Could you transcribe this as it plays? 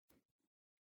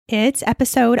It's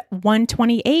episode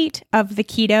 128 of the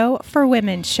Keto for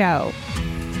Women show.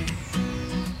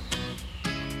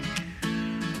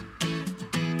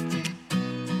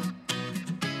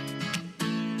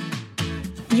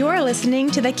 You're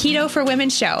listening to the Keto for Women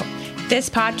show. This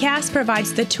podcast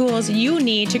provides the tools you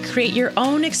need to create your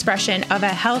own expression of a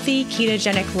healthy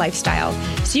ketogenic lifestyle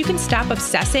so you can stop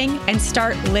obsessing and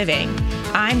start living.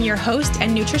 I'm your host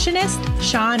and nutritionist,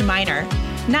 Shawn Miner.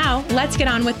 Now, let's get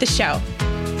on with the show.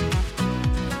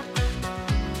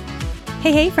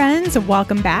 Hey, friends,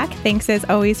 welcome back. Thanks as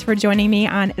always for joining me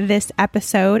on this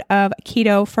episode of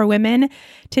Keto for Women.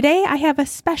 Today, I have a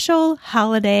special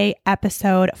holiday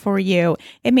episode for you.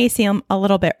 It may seem a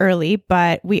little bit early,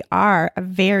 but we are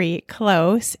very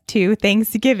close to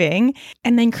Thanksgiving,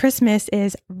 and then Christmas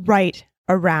is right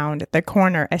around the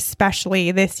corner, especially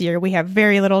this year. We have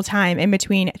very little time in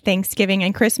between Thanksgiving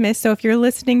and Christmas. So if you're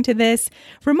listening to this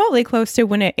remotely close to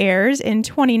when it airs in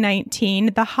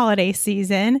 2019, the holiday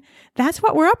season, that's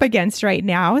what we're up against right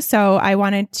now. So I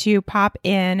wanted to pop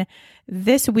in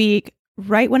this week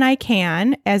right when I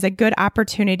can as a good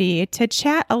opportunity to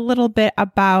chat a little bit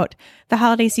about the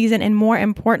holiday season and, more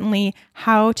importantly,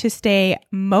 how to stay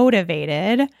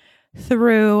motivated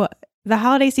through the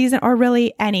holiday season, or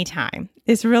really any time.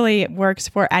 This really works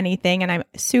for anything, and I'm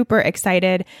super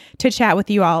excited to chat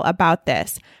with you all about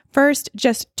this. First,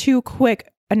 just two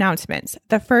quick announcements.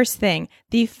 The first thing,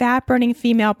 the Fat Burning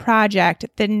Female Project,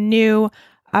 the new,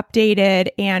 updated,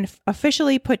 and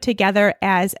officially put together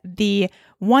as the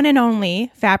one and only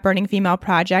Fat Burning Female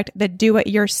Project, the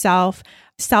do-it-yourself,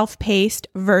 self-paced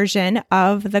version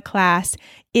of the class,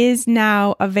 is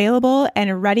now available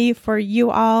and ready for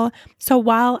you all. So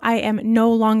while I am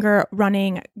no longer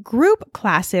running group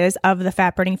classes of the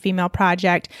Fat Burning Female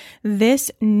Project, this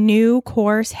new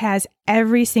course has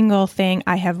every single thing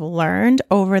I have learned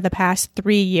over the past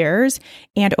 3 years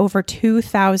and over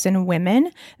 2,000 women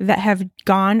that have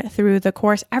gone through the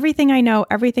course. Everything I know,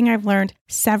 everything I've learned,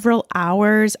 several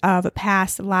hours of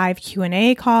past live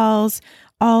Q&A calls,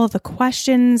 all the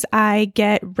questions I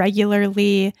get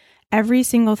regularly, every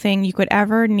single thing you could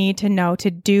ever need to know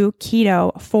to do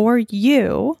keto for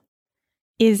you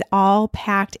is all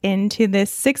packed into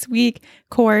this 6-week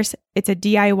course. It's a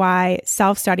DIY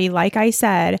self-study, like I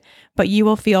said, but you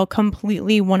will feel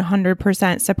completely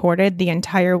 100% supported the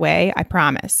entire way, I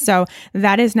promise. So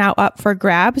that is now up for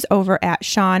grabs over at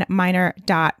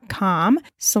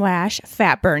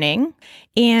shawnminer.com/fatburning.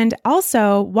 And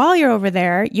also, while you're over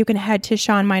there, you can head to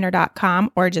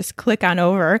shawnminer.com or just click on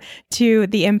over to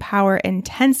the Empower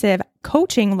Intensive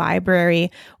coaching library,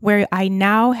 where I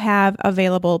now have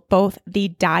available both the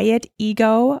Diet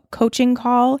Ego coaching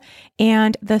call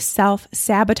and the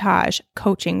self-sabotage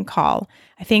coaching call.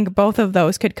 I think both of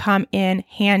those could come in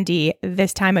handy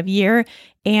this time of year.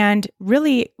 And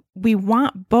really, we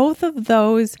want both of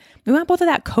those, we want both of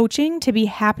that coaching to be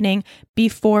happening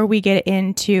before we get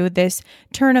into this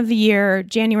turn of the year,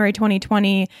 January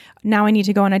 2020. Now I need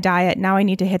to go on a diet. Now I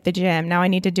need to hit the gym. Now I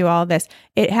need to do all this.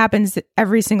 It happens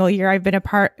every single year. I've been a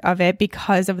part of it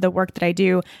because of the work that I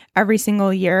do every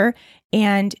single year.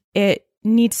 And it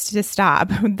needs to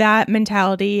stop. That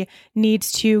mentality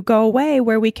needs to go away,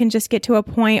 where we can just get to a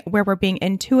point where we're being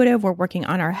intuitive, we're working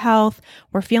on our health,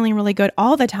 we're feeling really good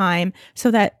all the time, so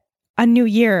that a new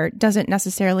year doesn't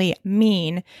necessarily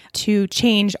mean to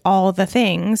change all the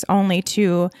things, only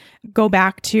to go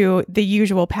back to the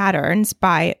usual patterns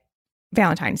by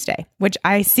Valentine's Day, which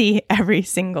I see every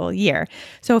single year.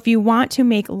 So if you want to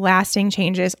make lasting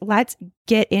changes, let's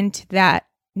get into that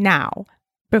now,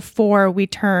 before we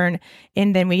turn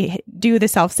and then we do the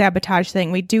self-sabotage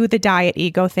thing, we do the diet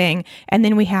ego thing, and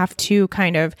then we have to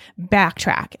kind of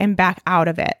backtrack and back out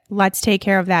of it. Let's take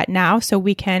care of that now so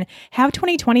we can have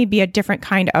 2020 be a different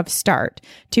kind of start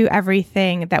to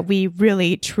everything that we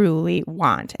really, truly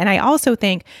want. And I also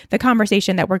think the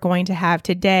conversation that we're going to have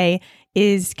today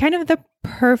is kind of the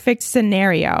perfect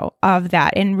scenario of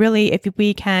that. And really, if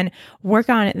we can work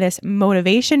on this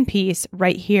motivation piece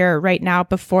right here, right now,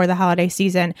 before the holiday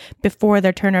season, before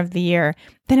the turn of the year,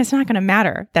 then it's not going to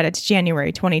matter that it's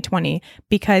January 2020,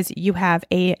 because you have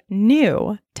a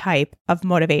new type of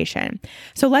motivation.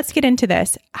 So let's get into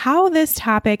this. How this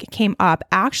topic came up,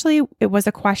 actually, it was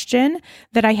a question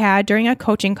that I had during a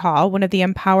coaching call, one of the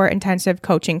Empower Intensive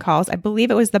coaching calls. I believe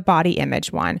it was the body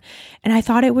image one. And I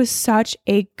thought it was such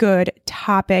a good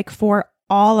topic for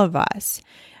all of us.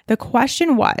 The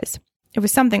question was, it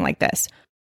was something like this: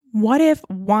 what if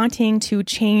wanting to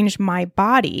change my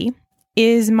body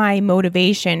is my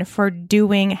motivation for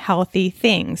doing healthy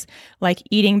things like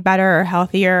eating better,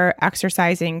 healthier,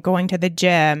 exercising, going to the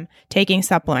gym, taking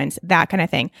supplements, that kind of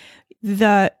thing?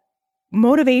 The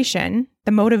motivation,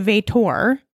 the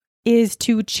motivator, is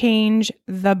to change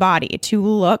the body, to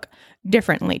look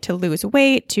differently, to lose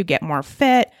weight, to get more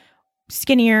fit,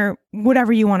 skinnier,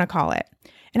 whatever you want to call it.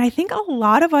 And I think a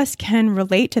lot of us can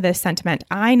relate to this sentiment.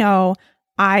 I know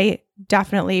I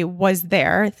definitely was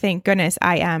there. Thank goodness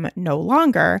I am no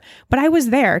longer, but I was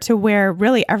there to where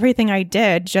really everything I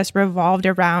did just revolved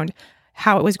around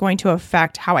how it was going to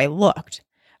affect how I looked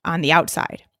on the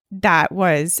outside. That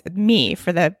was me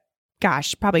for the,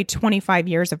 probably 25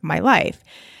 years of my life.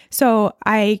 So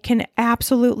I can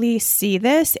absolutely see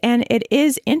this. And it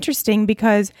is interesting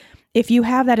because if you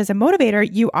have that as a motivator,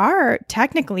 you are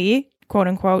technically, quote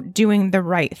unquote, doing the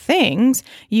right things.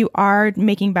 You are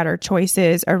making better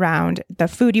choices around the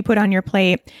food you put on your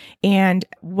plate and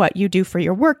what you do for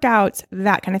your workouts,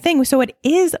 that kind of thing. So it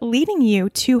is leading you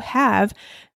to have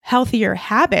healthier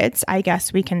habits, I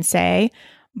guess we can say.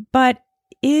 But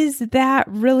is that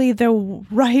really the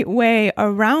right way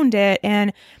around it?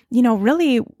 And,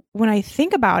 really, when I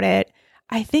think about it,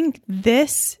 I think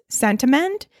this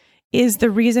sentiment is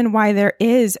the reason why there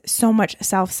is so much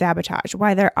self-sabotage,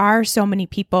 why there are so many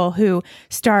people who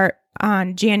start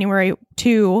on January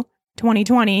 2,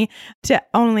 2020 to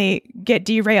only get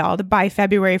derailed by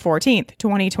February 14th,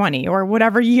 2020, or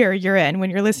whatever year you're in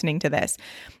when you're listening to this.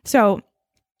 So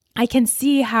I can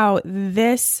see how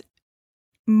this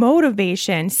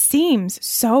motivation seems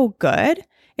so good.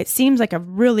 It seems like a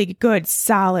really good,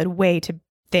 solid way to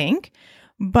think,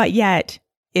 but yet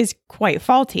is quite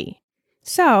faulty.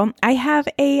 So I have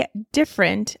a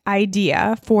different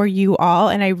idea for you all,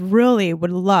 and I really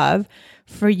would love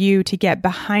for you to get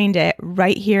behind it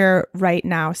right here, right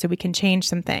now, so we can change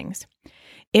some things.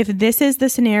 If this is the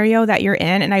scenario that you're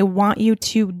in, and I want you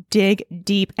to dig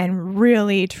deep and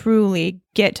really, truly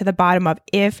get to the bottom of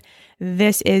if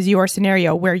this is your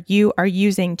scenario where you are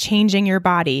using changing your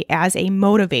body as a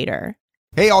motivator.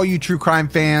 Hey, all you true crime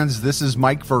fans, this is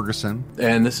Mike Ferguson.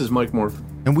 And this is Mike Morphy.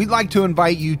 And we'd like to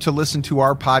invite you to listen to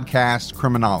our podcast,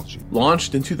 Criminology.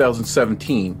 Launched in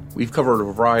 2017, we've covered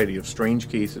a variety of strange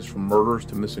cases from murders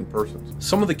to missing persons.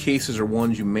 Some of the cases are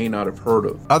ones you may not have heard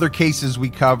of. Other cases we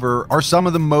cover are some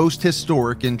of the most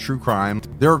historic in true crime.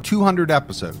 There are 200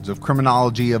 episodes of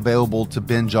Criminology available to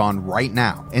binge on right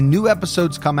now, and new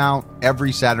episodes come out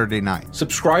every Saturday night.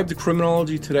 Subscribe to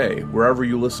Criminology today, wherever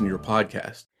you listen to your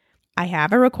podcast. I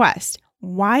have a request.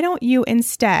 Why don't you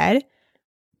instead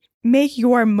make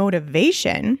your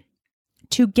motivation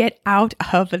to get out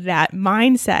of that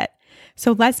mindset?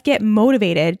 So let's get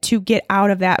motivated to get out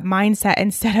of that mindset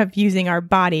instead of using our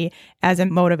body as a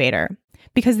motivator,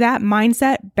 because that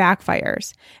mindset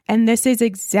backfires. And this is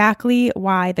exactly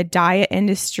why the diet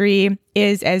industry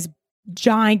is as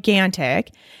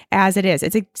gigantic as it is.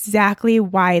 It's exactly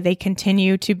why they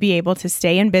continue to be able to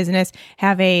stay in business,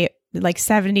 have a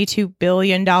 $72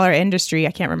 billion industry.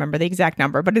 I can't remember the exact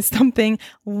number, but it's something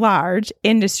large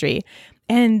industry.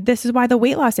 And this is why the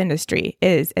weight loss industry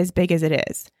is as big as it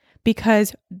is,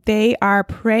 because they are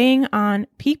preying on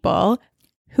people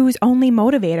whose only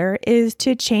motivator is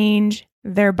to change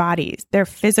their bodies, their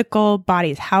physical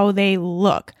bodies, how they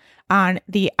look on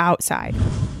the outside.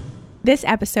 This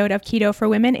episode of Keto for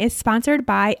Women is sponsored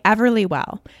by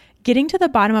Everlywell. Getting to the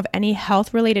bottom of any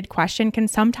health-related question can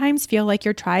sometimes feel like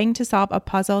you're trying to solve a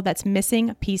puzzle that's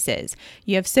missing pieces.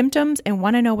 You have symptoms and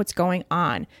want to know what's going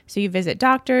on. So you visit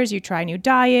doctors, you try new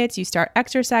diets, you start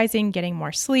exercising, getting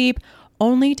more sleep,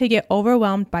 only to get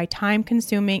overwhelmed by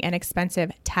time-consuming and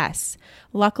expensive tests.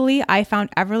 Luckily, I found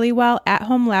Everlywell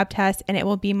at-home lab tests, and it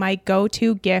will be my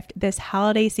go-to gift this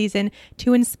holiday season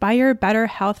to inspire better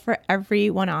health for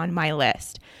everyone on my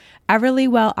list.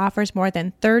 Everlywell offers more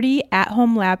than 30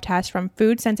 at-home lab tests, from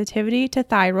food sensitivity to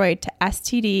thyroid to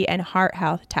STD and heart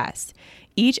health tests.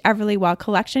 Each Everlywell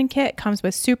collection kit comes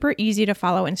with super easy to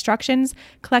follow instructions.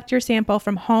 Collect your sample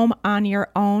from home on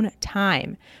your own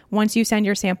time. Once you send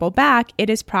your sample back, it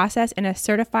is processed in a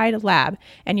certified lab,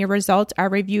 and your results are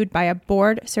reviewed by a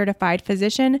board-certified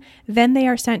physician. Then they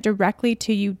are sent directly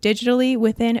to you digitally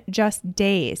within just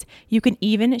days. You can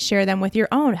even share them with your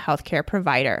own healthcare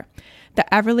provider. The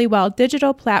Everlywell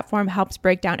digital platform helps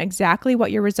break down exactly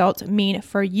what your results mean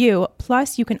for you.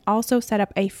 Plus, you can also set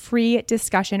up a free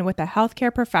discussion with a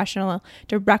healthcare professional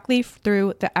directly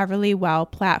through the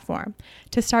Everlywell platform.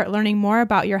 To start learning more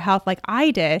about your health like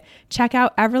I did, check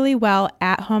out Everlywell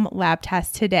at-home lab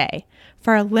tests today.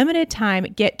 For a limited time,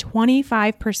 get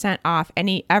 25% off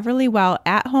any Everlywell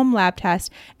at-home lab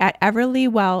test at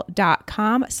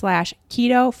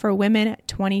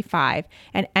everlywell.com/keto-for-women-25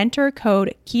 and enter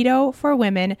code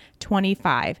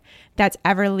keto-for-women-25. That's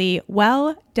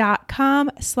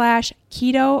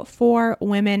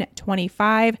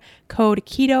everlywell.com/keto-for-women-25, code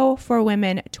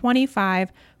keto-for-women-25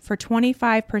 for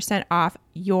 25% off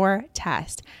your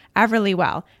test.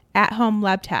 Everlywell at-home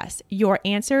lab test, your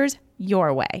answers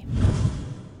your way.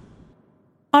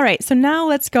 All right, so now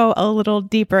let's go a little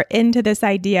deeper into this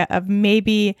idea of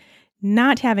maybe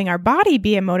not having our body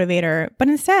be a motivator, but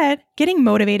instead getting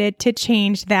motivated to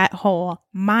change that whole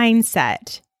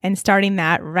mindset and starting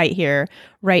that right here,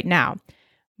 right now.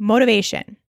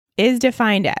 Motivation is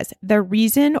defined as the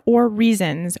reason or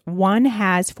reasons one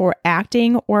has for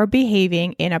acting or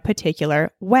behaving in a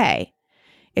particular way.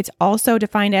 It's also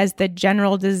defined as the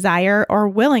general desire or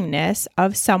willingness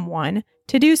of someone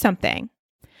to do something.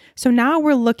 So now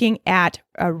we're looking at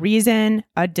a reason,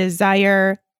 a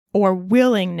desire, or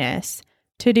willingness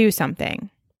to do something.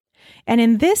 And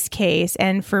in this case,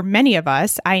 and for many of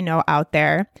us I know out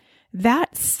there,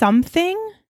 that something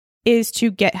is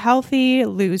to get healthy,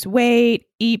 lose weight,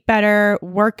 eat better,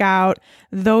 work out,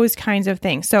 those kinds of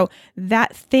things. So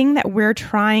that thing that we're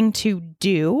trying to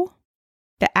do,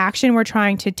 the action we're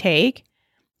trying to take,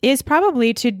 is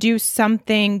probably to do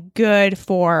something good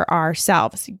for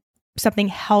ourselves, something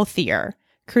healthier,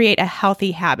 create a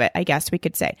healthy habit, I guess we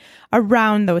could say,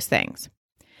 around those things.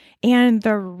 And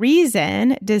the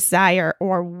reason, desire,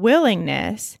 or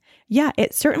willingness, yeah,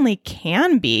 it certainly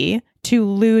can be to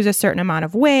lose a certain amount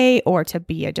of weight or to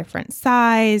be a different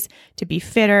size, to be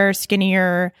fitter,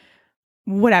 skinnier,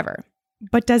 whatever.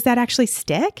 But does that actually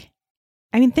stick?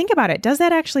 I mean, think about it. Does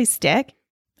that actually stick?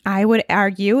 I would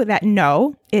argue that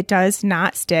no, it does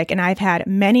not stick. And I've had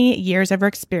many years of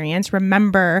experience.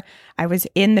 Remember, I was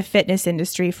in the fitness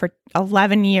industry for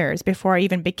 11 years before I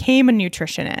even became a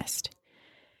nutritionist.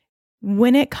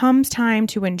 When it comes time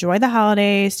to enjoy the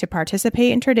holidays, to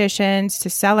participate in traditions, to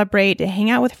celebrate, to hang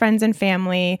out with friends and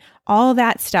family, all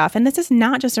that stuff. And this is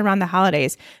not just around the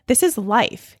holidays. This is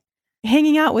life.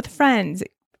 Hanging out with friends,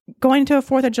 going to a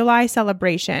 4th of July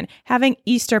celebration, having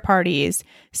Easter parties,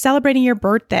 celebrating your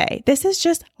birthday. This is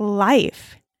just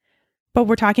life. But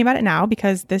we're talking about it now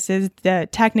because this is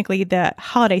technically the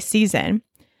holiday season.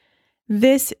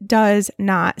 This does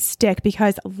not stick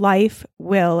because life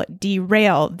will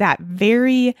derail that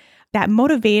motivator,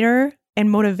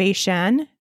 and motivation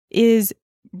is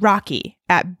rocky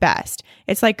at best.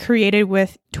 It's like created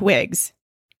with twigs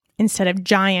instead of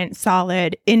giant,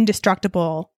 solid,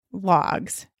 indestructible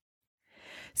logs.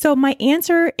 So my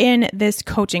answer in this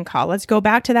coaching call, let's go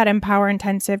back to that Empower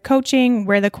Intensive coaching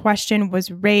where the question was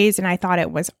raised and I thought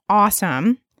it was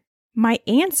awesome. My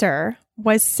answer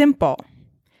was simple.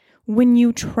 When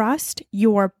you trust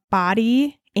your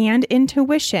body and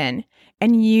intuition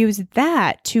and use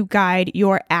that to guide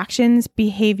your actions,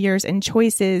 behaviors, and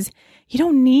choices, you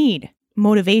don't need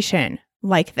motivation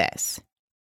like this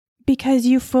because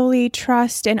you fully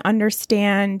trust and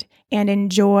understand and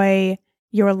enjoy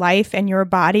your life and your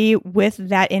body with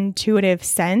that intuitive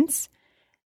sense.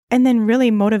 And then really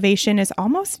motivation is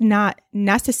almost not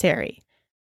necessary.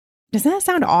 Doesn't that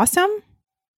sound awesome?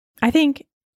 I think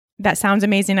that sounds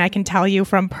amazing. I can tell you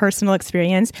from personal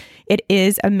experience, it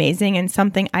is amazing and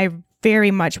something I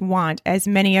very much want as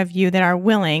many of you that are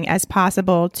willing as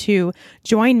possible to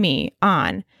join me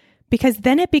on, because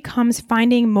then it becomes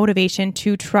finding motivation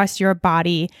to trust your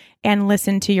body and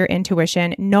listen to your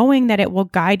intuition, knowing that it will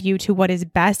guide you to what is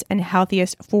best and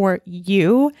healthiest for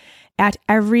you at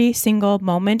every single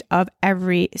moment of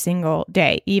every single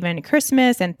day, even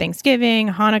Christmas and Thanksgiving,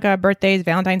 Hanukkah, birthdays,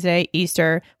 Valentine's Day,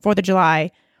 Easter, 4th of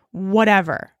July,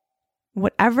 whatever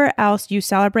else you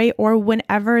celebrate, or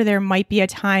whenever there might be a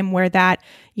time where that,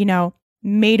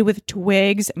 made with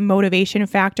twigs motivation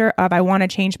factor of I want to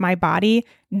change my body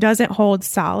doesn't hold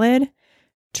solid,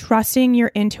 trusting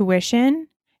your intuition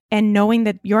and knowing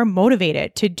that you're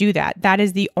motivated to do that. That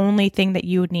is the only thing that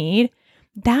you need.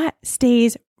 That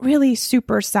stays really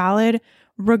super solid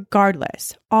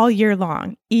regardless, all year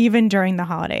long, even during the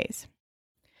holidays.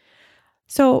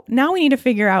 So now we need to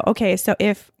figure out, okay, so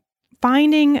if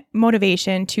finding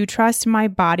motivation to trust my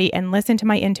body and listen to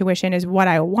my intuition is what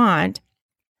I want,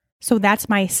 so that's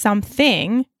my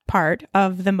something part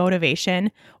of the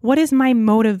motivation. What is my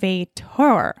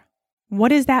motivator?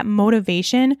 What is that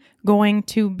motivation going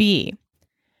to be?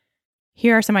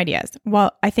 Here are some ideas.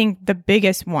 Well, I think the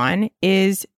biggest one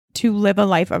is to live a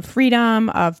life of freedom,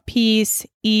 of peace,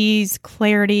 ease,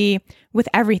 clarity with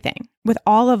everything. with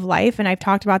all of life, and I've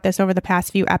talked about this over the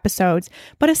past few episodes,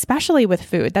 but especially with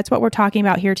food. That's what we're talking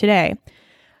about here today.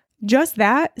 Just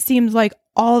that seems like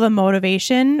all the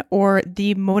motivation or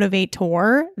the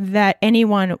motivator that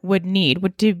anyone would need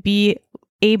would to be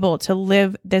able to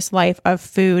live this life of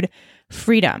food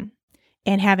freedom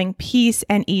and having peace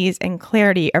and ease and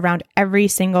clarity around every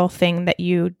single thing that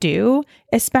you do,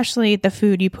 especially the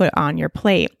food you put on your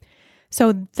plate.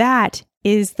 So that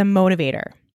is the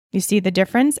motivator. You see the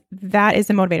difference? That is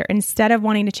the motivator. Instead of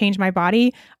wanting to change my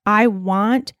body, I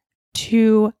want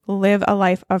to live a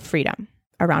life of freedom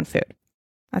around food.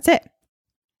 That's it.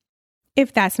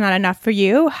 If that's not enough for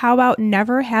you, how about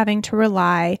never having to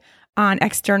rely on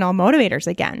external motivators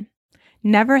again?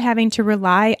 Never having to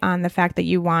rely on the fact that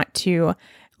you want to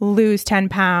lose 10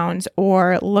 pounds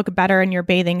or look better in your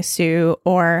bathing suit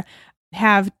or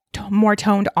have more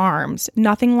toned arms,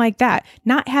 nothing like that.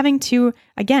 Not having to,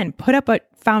 again, put up a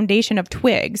foundation of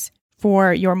twigs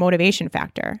for your motivation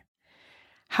factor.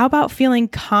 How about feeling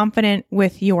confident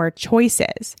with your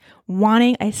choices,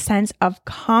 wanting a sense of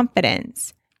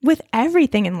confidence with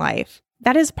everything in life?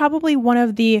 That is probably one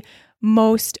of the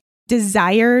most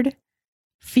desired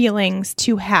feelings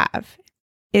to have,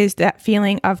 is that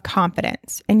feeling of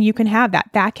confidence. And you can have that.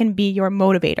 That can be your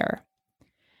motivator.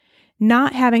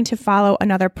 Not having to follow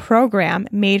another program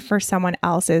made for someone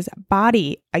else's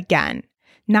body again.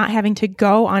 Not having to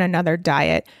go on another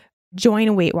diet,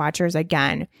 join Weight Watchers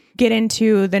again, get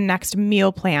into the next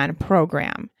meal plan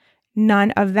program. None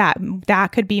of that.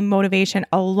 That could be motivation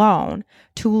alone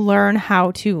to learn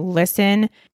how to listen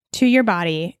to your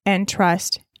body and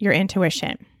trust your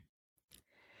intuition.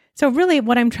 So really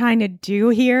what I'm trying to do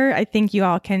here, I think you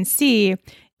all can see,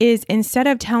 is instead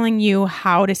of telling you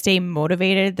how to stay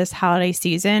motivated this holiday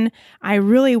season, I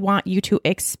really want you to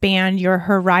expand your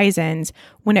horizons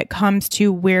when it comes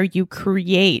to where you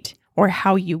create or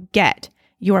how you get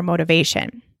your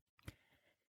motivation.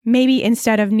 Maybe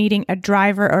instead of needing a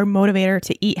driver or motivator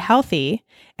to eat healthy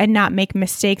and not make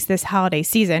mistakes this holiday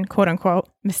season, quote unquote,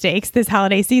 mistakes this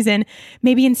holiday season,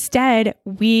 maybe instead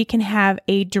we can have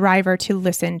a driver to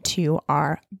listen to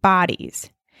our bodies.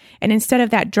 And instead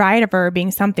of that driver being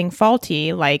something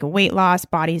faulty like weight loss,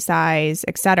 body size,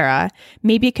 etc.,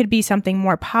 maybe it could be something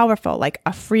more powerful like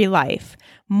a free life,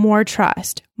 more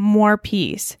trust, more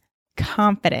peace,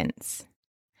 confidence.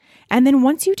 And then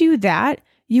once you do that,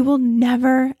 you will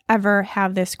never, ever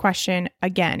have this question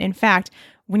again. In fact,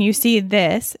 when you see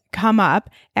this come up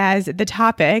as the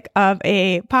topic of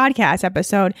a podcast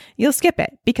episode, you'll skip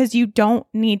it because you don't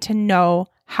need to know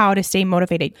how to stay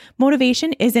motivated.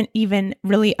 Motivation isn't even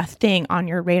really a thing on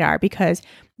your radar because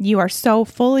you are so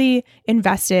fully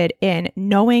invested in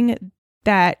knowing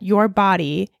that your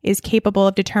body is capable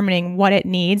of determining what it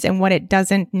needs and what it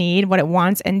doesn't need, what it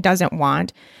wants and doesn't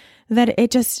want, that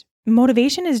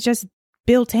motivation is just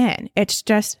built in. It's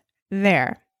just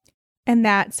there. And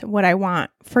that's what I want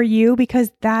for you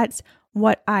because that's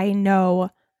what I know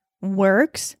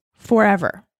works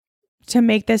forever. To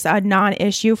make this a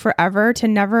non-issue forever, to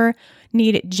never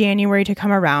need January to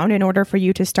come around in order for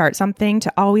you to start something,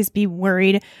 to always be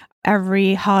worried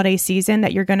every holiday season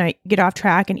that you're going to get off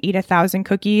track and eat 1,000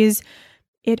 cookies.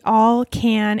 It all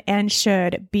can and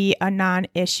should be a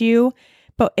non-issue.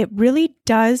 But it really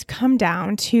does come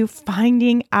down to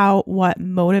finding out what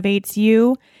motivates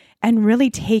you and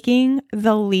really taking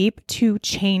the leap to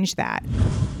change that.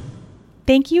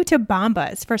 Thank you to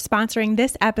Bombas for sponsoring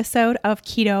this episode of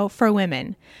Keto for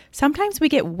Women. Sometimes we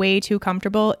get way too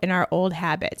comfortable in our old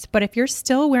habits, but if you're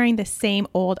still wearing the same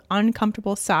old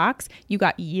uncomfortable socks you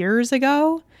got years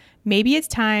ago, maybe it's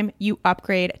time you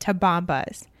upgrade to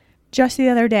Bombas. Just the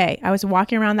other day, I was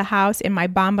walking around the house in my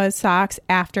Bombas socks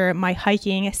after my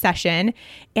hiking session,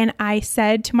 and I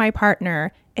said to my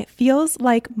partner, it feels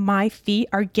like my feet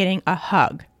are getting a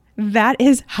hug. That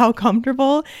is how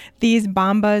comfortable these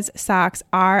Bombas socks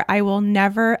are. I will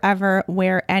never, ever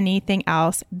wear anything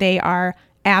else. They are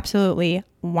absolutely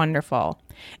wonderful.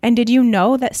 And did you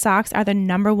know that socks are the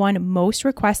 #1 most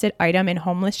requested item in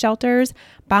homeless shelters?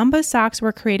 Bombas socks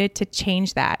were created to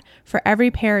change that. For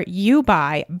every pair you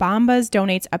buy, Bombas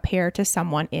donates a pair to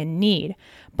someone in need.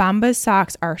 Bombas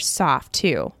socks are soft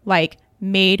too, like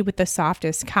made with the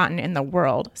softest cotton in the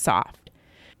world soft.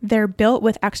 They're built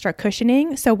with extra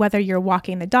cushioning, so whether you're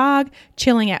walking the dog,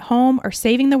 chilling at home, or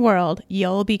saving the world,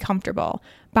 you'll be comfortable.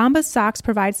 Bombas socks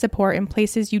provide support in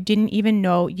places you didn't even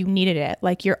know you needed it,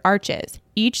 like your arches.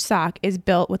 Each sock is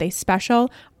built with a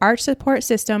special arch support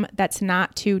system that's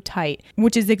not too tight,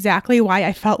 which is exactly why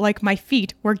I felt like my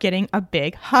feet were getting a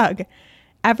big hug.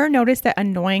 Ever notice that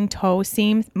annoying toe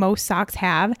seam most socks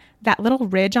have? That little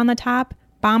ridge on the top?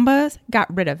 Bombas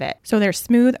got rid of it, so they're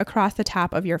smooth across the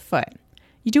top of your foot.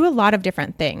 You do a lot of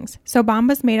different things. So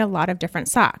Bombas made a lot of different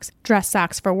socks. Dress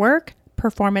socks for work,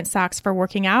 performance socks for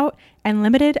working out, and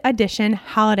limited edition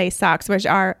holiday socks, which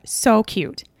are so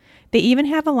cute. They even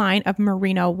have a line of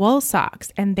merino wool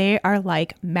socks, and they are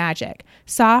like magic.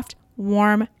 Soft,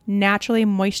 warm, naturally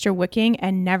moisture wicking,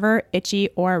 and never itchy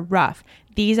or rough.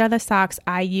 These are the socks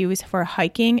I use for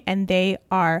hiking, and they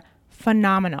are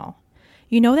phenomenal.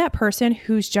 You know that person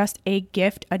who's just a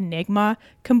gift enigma,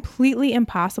 completely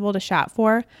impossible to shop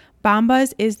for?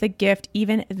 Bombas is the gift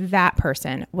even that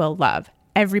person will love.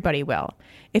 Everybody will.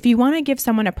 If you want to give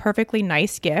someone a perfectly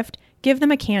nice gift, give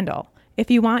them a candle.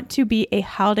 If you want to be a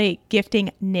holiday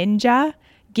gifting ninja,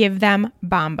 give them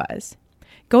Bombas.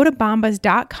 Go to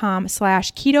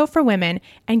bombas.com/keto for women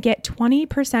and get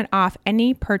 20% off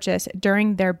any purchase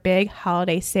during their big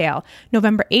holiday sale,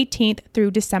 November 18th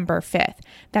through December 5th.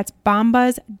 That's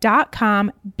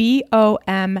bombas.com,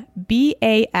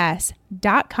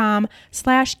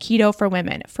 BOMBAS.com/keto for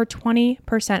women for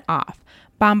 20% off.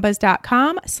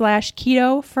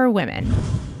 Bombas.com/keto for women.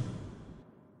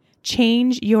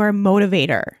 Change your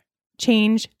motivator.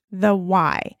 Change the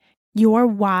why. Your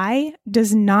why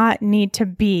does not need to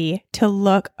be to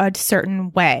look a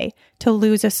certain way, to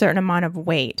lose a certain amount of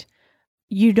weight.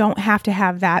 You don't have to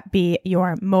have that be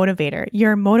your motivator.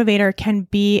 Your motivator can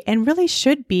be, and really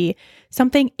should be,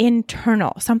 something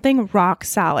internal, something rock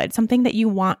solid, something that you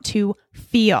want to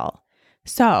feel.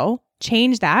 So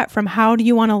change that from how do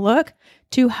you want to look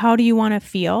to how do you want to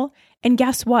feel. And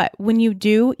guess what? When you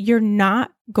do, you're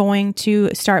not going to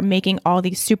start making all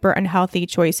these super unhealthy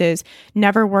choices,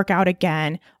 never work out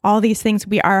again, all these things.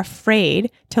 We are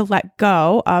afraid to let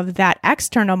go of that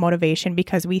external motivation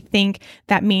because we think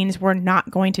that means we're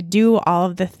not going to do all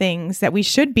of the things that we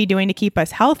should be doing to keep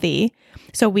us healthy.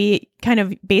 So we kind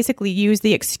of basically use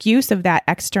the excuse of that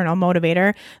external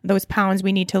motivator, those pounds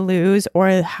we need to lose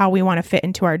or how we want to fit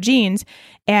into our jeans,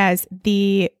 as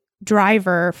the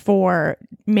driver for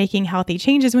making healthy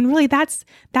changes, when really that's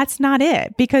not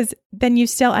it, because then you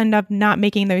still end up not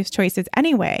making those choices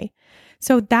anyway.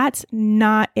 So that's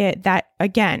not it. That,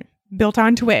 again, built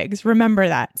on twigs. Remember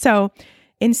that. So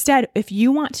instead, if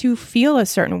you want to feel a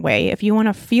certain way, if you want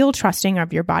to feel trusting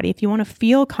of your body, if you want to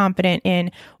feel confident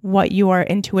in what your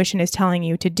intuition is telling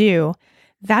you to do,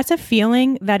 that's a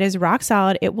feeling that is rock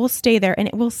solid. It will stay there and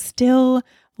it will still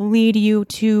lead you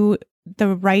to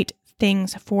the right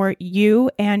things for you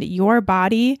and your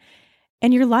body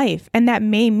and your life. And that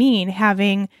may mean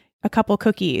having a couple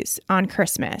cookies on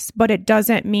Christmas, but it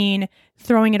doesn't mean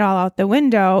throwing it all out the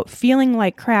window, feeling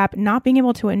like crap, not being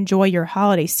able to enjoy your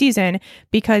holiday season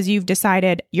because you've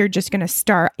decided you're just going to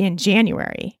start in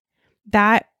January.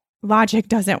 That logic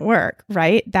doesn't work,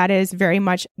 right? That is very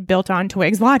much built on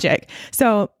twigs logic.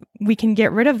 So we can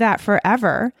get rid of that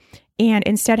forever and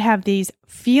instead have these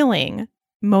feeling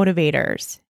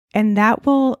motivators. And that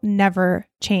will never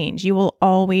change. You will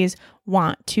always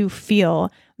want to feel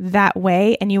that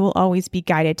way and you will always be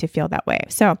guided to feel that way.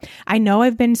 So I know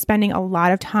I've been spending a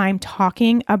lot of time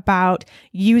talking about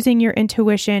using your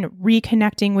intuition,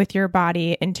 reconnecting with your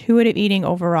body, intuitive eating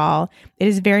overall. It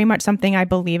is very much something I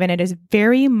believe in. It is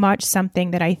very much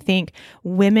something that I think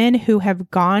women who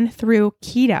have gone through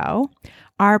keto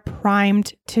are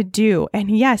primed to do.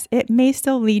 And yes, it may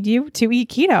still lead you to eat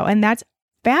keto, and that's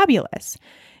fabulous.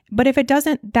 But if it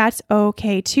doesn't, that's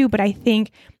okay too. But I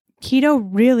think keto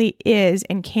really is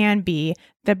and can be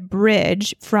the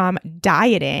bridge from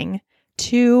dieting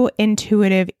to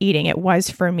intuitive eating. It was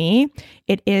for me.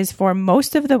 It is for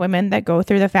most of the women that go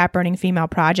through the Fat Burning Female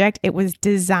Project. It was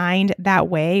designed that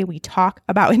way. We talk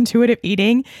about intuitive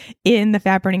eating in the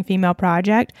Fat Burning Female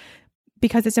Project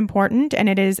because it's important and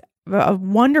it is a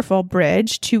wonderful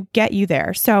bridge to get you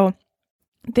there. So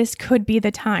this could be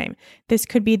the time. This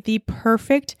could be the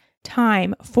perfect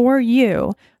time for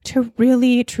you to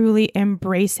really, truly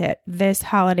embrace it this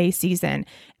holiday season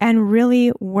and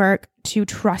really work to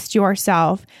trust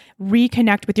yourself,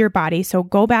 reconnect with your body. So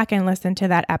go back and listen to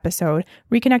that episode,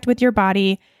 reconnect with your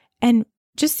body and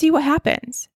just see what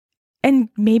happens. And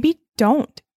maybe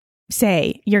don't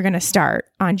say you're going to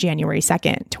start on January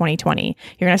 2nd, 2020.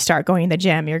 You're going to start going to the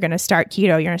gym. You're going to start keto.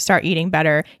 You're going to start eating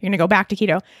better. You're going to go back to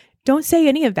keto. Don't say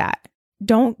any of that.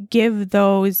 Don't give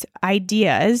those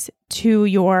ideas to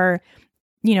your,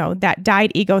 that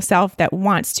diet ego self that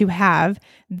wants to have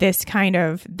this kind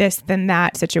of this then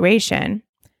that situation.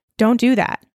 Don't do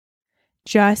that.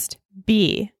 Just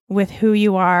be with who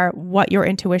you are, what your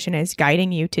intuition is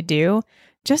guiding you to do.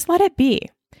 Just let it be.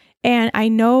 And I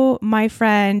know my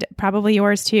friend, probably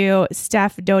yours too,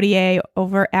 Steph Dodier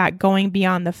over at Going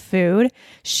Beyond the Food,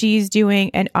 she's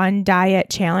doing an undiet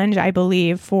challenge, I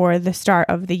believe, for the start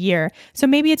of the year. So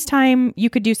maybe it's time you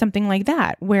could do something like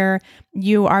that, where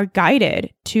you are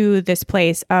guided to this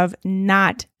place of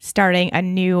not starting a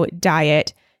new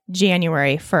diet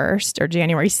January 1st or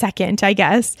January 2nd, I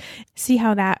guess. See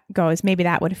how that goes. Maybe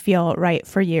that would feel right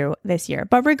for you this year.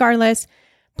 But regardless,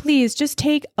 please just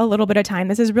take a little bit of time.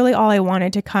 This is really all I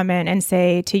wanted to come in and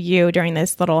say to you during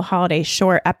this little holiday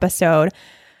short episode.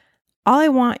 All I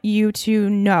want you to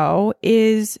know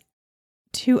is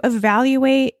to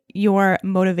evaluate your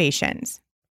motivations.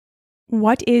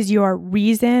 What is your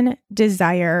reason,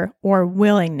 desire, or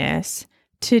willingness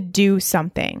to do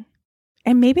something?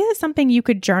 And maybe that's something you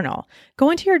could journal. Go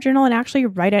into your journal and actually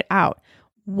write it out.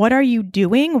 What are you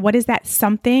doing? What is that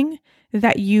something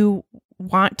that you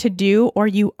want to do or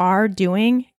you are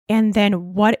doing? And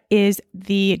then what is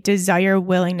the desire,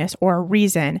 willingness, or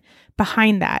reason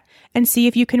behind that? And see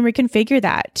if you can reconfigure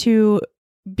that to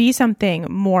be something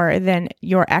more than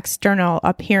your external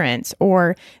appearance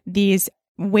or these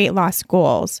weight loss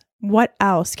goals. What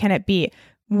else can it be?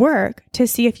 Work to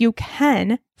see if you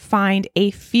can find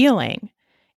a feeling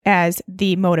as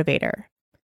the motivator.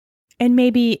 And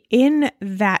maybe in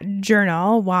that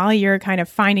journal, while you're kind of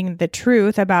finding the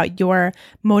truth about your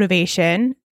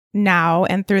motivation now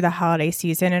and through the holiday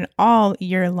season and all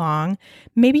year long,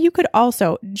 maybe you could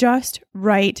also just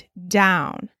write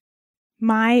down,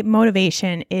 my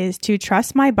motivation is to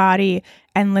trust my body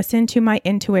and listen to my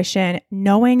intuition,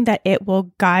 knowing that it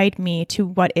will guide me to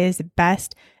what is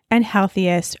best and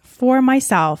healthiest for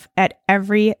myself at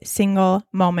every single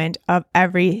moment of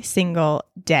every single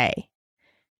day.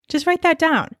 Just write that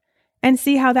down and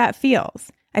see how that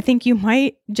feels. I think you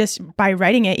might just by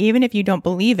writing it, even if you don't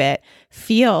believe it,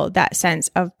 feel that sense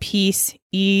of peace,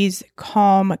 ease,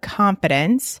 calm,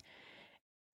 confidence.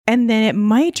 And then it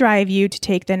might drive you to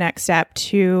take the next step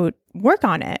to work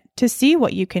on it, to see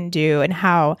what you can do and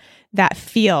how that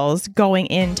feels going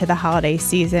into the holiday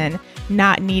season,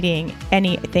 not needing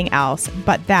anything else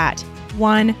but that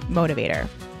one motivator.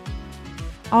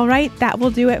 All right, that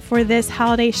will do it for this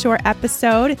holiday short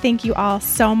episode. Thank you all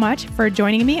so much for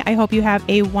joining me. I hope you have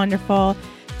a wonderful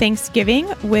Thanksgiving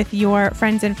with your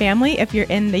friends and family if you're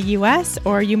in the US,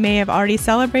 or you may have already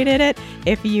celebrated it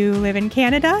if you live in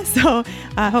Canada. So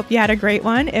I hope you had a great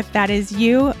one. If that is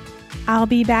you, I'll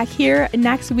be back here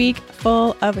next week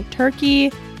full of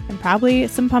turkey and probably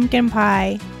some pumpkin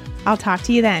pie. I'll talk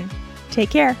to you then. Take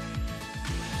care.